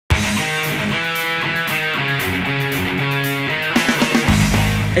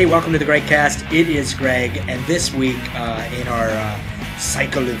Hey, welcome to the GregCast. It is Greg, and this week in our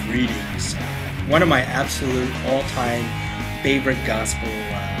cycle of readings, one of my absolute all-time favorite gospel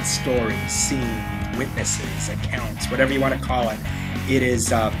stories, scenes, witnesses, accounts, whatever you want to call it.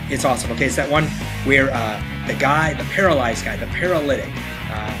 It's awesome. Okay, it's that one where the paralyzed guy, the paralytic,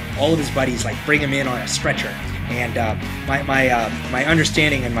 all of his buddies bring him in on a stretcher. And my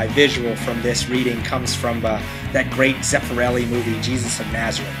understanding and my visual from this reading comes from that great Zeffirelli movie, Jesus of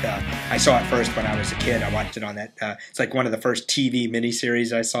Nazareth. I saw it first when I was a kid. I watched it on that. It's like one of the first TV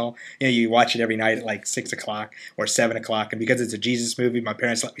miniseries I saw. You know, you watch it every night at like 6 o'clock or 7 o'clock. And because it's a Jesus movie, my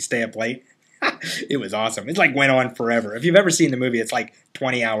parents let me stay up late. It was awesome. It went on forever. If you've ever seen the movie, it's like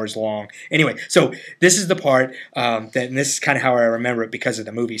 20 hours long. Anyway, so this is the part, and this is kind of how I remember it because of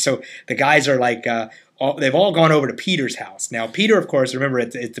the movie. So the guys are they've all gone over to Peter's house. Now, Peter, of course, remember,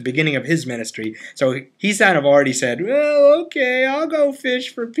 it's the beginning of his ministry, so he's kind of already said, well, okay, I'll go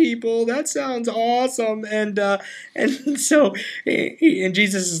fish for people. That sounds awesome. And so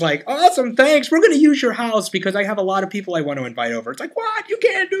Jesus is like, awesome, thanks. We're going to use your house because I have a lot of people I want to invite over. It's like, what? You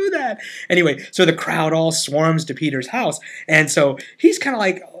can't do that. Anyway, so the crowd all swarms to Peter's house, and so he's kind of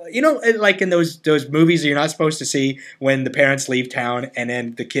like, you know, like in those movies you're not supposed to see when the parents leave town and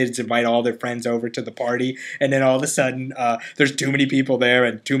then the kids invite all their friends over to the party, and then all of a sudden there's too many people there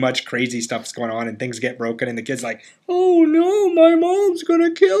and too much crazy stuff's going on and things get broken and the kid's like, oh no, my mom's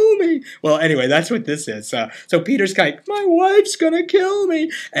gonna kill me. Well, anyway, that's what this is. So Peter's like, my wife's gonna kill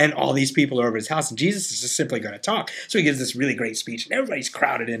me, and all these people are over his house, and Jesus is just simply going to talk. So he gives this really great speech, and everybody's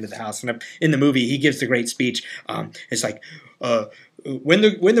crowded into the house. And in the movie, he gives the great speech. It's like, when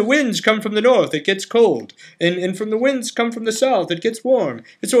the winds come from the north, it gets cold, and from the winds come from the south, it gets warm.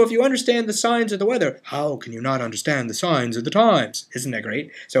 And so if you understand the signs of the weather, how can you not understand the signs of the times? Isn't that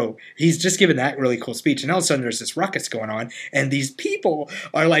great? So he's just given that really cool speech, and all of a sudden there's this ruckus going on, and these people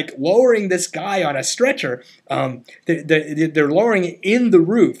are like lowering this guy on a stretcher. They're lowering it in the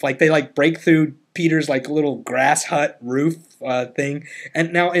roof, like they break through Peter's little grass hut roof thing.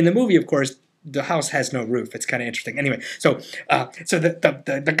 And now in the movie, of course, the house has no roof. It's kind of interesting. Anyway, so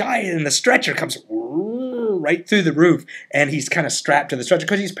the guy in the stretcher comes right through the roof, and he's kind of strapped to the stretcher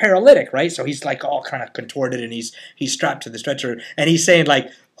because he's paralytic, right? So he's all kind of contorted, and he's strapped to the stretcher, and he's saying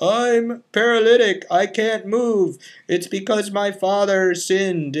I'm paralytic. I can't move. It's because my father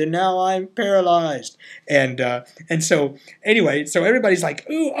sinned, and now I'm paralyzed. And so anyway, so everybody's like,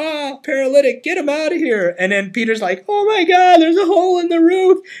 ooh, paralytic, get him out of here. And then Peter's like, oh my God, there's a hole in the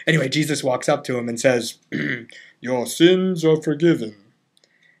roof. Anyway, Jesus walks up to him and says, your sins are forgiven.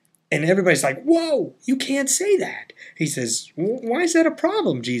 And everybody's like, whoa, you can't say that. He says, why is that a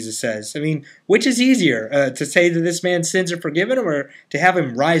problem, Jesus says? I mean, which is easier, to say that this man's sins are forgiven or to have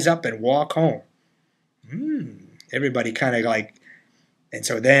him rise up and walk home? Everybody kind of and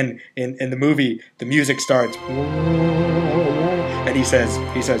so then in the movie, the music starts, and he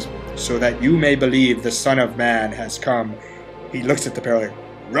says, so that you may believe the Son of Man has come. He looks at the paralytic,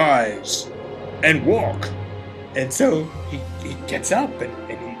 rise and walk. And so he gets up, and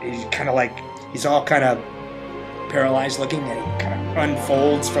he's kind of he's all kind of paralyzed looking, and he kind of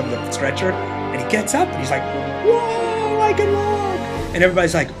unfolds from the stretcher, and he gets up, and he's like, whoa, I can walk. And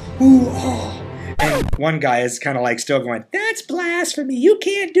everybody's like, ooh, oh. And one guy is kind of still going, that's blasphemy. You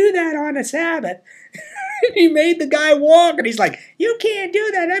can't do that on a Sabbath. He made the guy walk, and he's like, you can't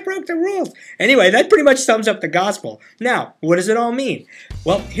do that. I broke the rules. Anyway, that pretty much sums up the gospel. Now, what does it all mean?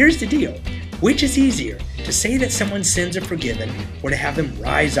 Well, here's the deal. Which is easier, to say that someone's sins are forgiven or to have them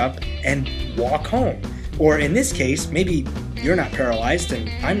rise up and walk home? Or in this case, maybe you're not paralyzed and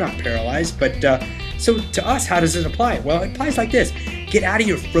I'm not paralyzed, but so to us, how does it apply? Well, it applies like this. Get out of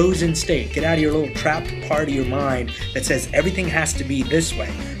your frozen state. Get out of your little trapped part of your mind that says everything has to be this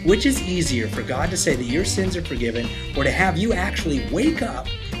way. Which is easier, for God to say that your sins are forgiven or to have you actually wake up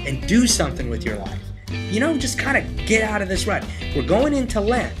and do something with your life? You know, just kind of get out of this rut. We're going into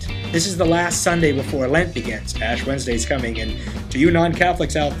Lent. This is the last Sunday before Lent begins. Ash Wednesday's coming, and to you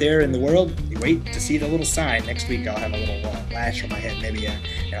non-Catholics out there in the world, you wait to see the little sign. Next week I'll have a little lash on my head, maybe, and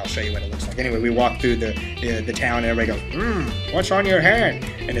I'll show you what it looks like. Anyway, we walk through the town, and everybody goes, what's on your head?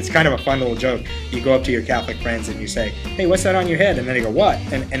 And it's kind of a fun little joke. You go up to your Catholic friends and you say, hey, what's that on your head? And then they go, what?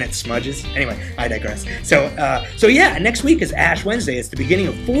 And it smudges. Anyway, I digress. So yeah, next week is Ash Wednesday. It's the beginning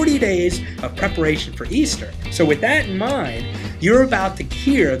of 40 days of preparation for Easter. So with that in mind, you're about to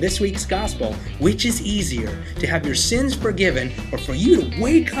hear this week's gospel. Which is easier, to have your sins forgiven or for you to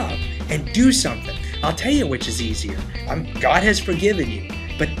wake up and do something? I'll tell you which is easier. God has forgiven you,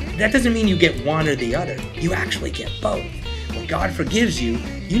 but that doesn't mean you get one or the other. You actually get both. When God forgives you,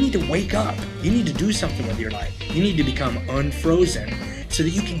 you need to wake up. You need to do something with your life. You need to become unfrozen so that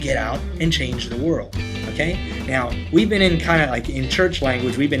you can get out and change the world. Okay? Now, we've been in kind of like, in church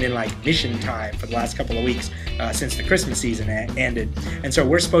language, we've been in like mission time for the last couple of weeks since the Christmas season ended. And so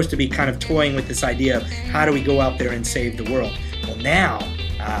we're supposed to be kind of toying with this idea of how do we go out there and save the world. Well,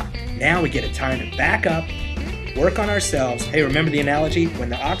 now we get a time to back up, work on ourselves. Hey, remember the analogy? When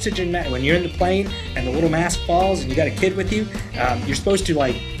the oxygen, when you're in the plane and the little mask falls and you got a kid with you, you're supposed to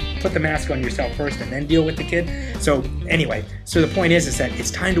like put the mask on yourself first and then deal with the kid. So anyway, so the point is that it's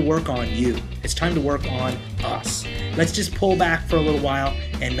time to work on you. It's time to work on us. Let's just pull back for a little while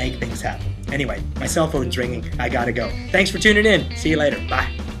and make things happen. Anyway, my cell phone's ringing. I gotta go. Thanks for tuning in. See you later. Bye.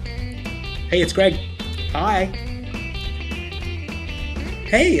 Hey, it's Greg. Hi.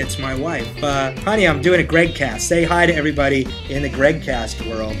 Hey, it's my wife. Honey, I'm doing a GregCast. Say hi to everybody in the GregCast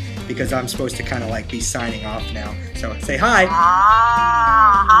world, because I'm supposed to kind of like be signing off now. So say hi.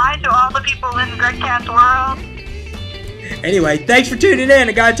 Hi to all the people in the GregCast world. Anyway, thanks for tuning in.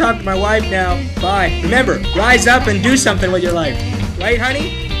 I gotta talk to my wife now. Bye. Remember, rise up and do something with your life. Right,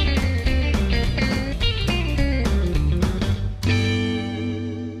 honey?